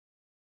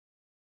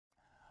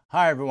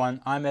Hi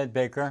everyone, I'm Ed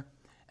Baker,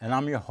 and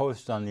I'm your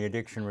host on the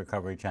Addiction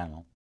Recovery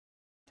Channel.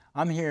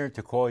 I'm here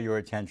to call your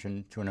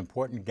attention to an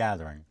important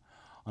gathering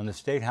on the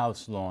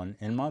Statehouse lawn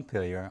in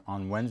Montpelier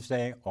on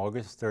Wednesday,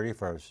 August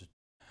 31st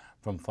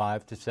from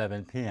 5 to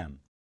 7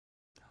 p.m.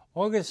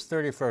 August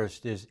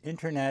 31st is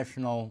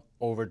International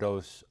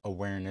Overdose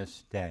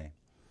Awareness Day.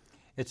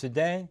 It's a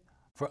day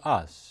for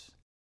us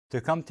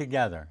to come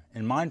together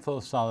in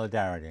mindful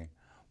solidarity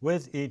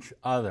with each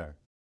other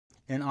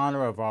in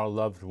honor of our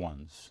loved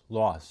ones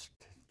lost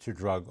to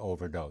drug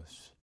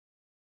overdose.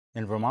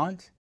 In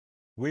Vermont,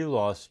 we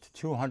lost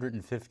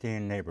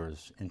 215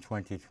 neighbors in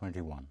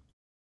 2021.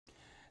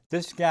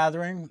 This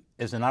gathering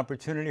is an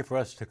opportunity for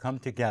us to come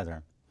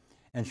together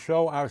and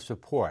show our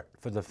support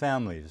for the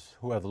families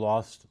who have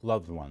lost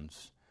loved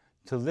ones,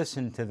 to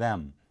listen to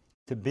them,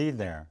 to be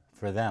there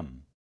for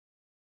them.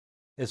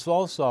 It's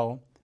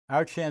also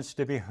our chance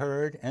to be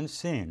heard and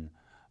seen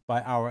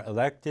by our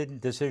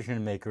elected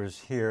decision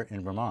makers here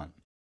in Vermont.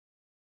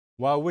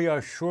 While we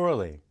are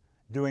surely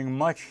doing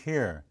much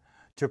here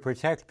to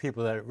protect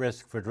people at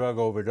risk for drug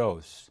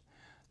overdose,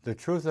 the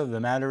truth of the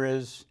matter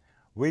is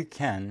we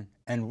can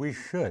and we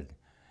should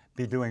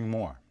be doing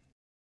more.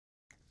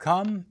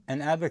 Come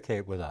and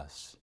advocate with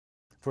us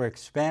for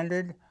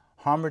expanded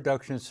harm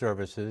reduction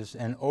services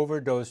and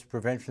overdose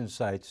prevention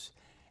sites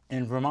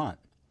in Vermont.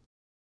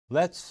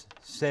 Let's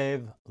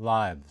save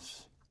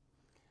lives.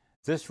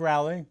 This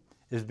rally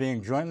is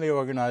being jointly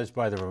organized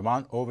by the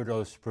Vermont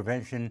Overdose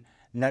Prevention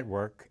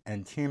Network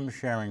and Team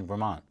Sharing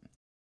Vermont.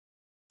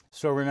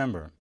 So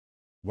remember,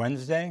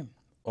 Wednesday,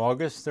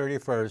 August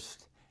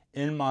 31st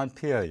in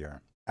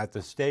Montpelier at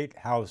the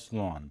Statehouse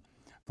lawn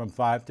from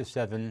 5 to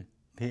 7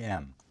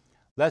 p.m.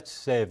 Let's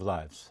save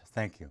lives.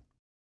 Thank you.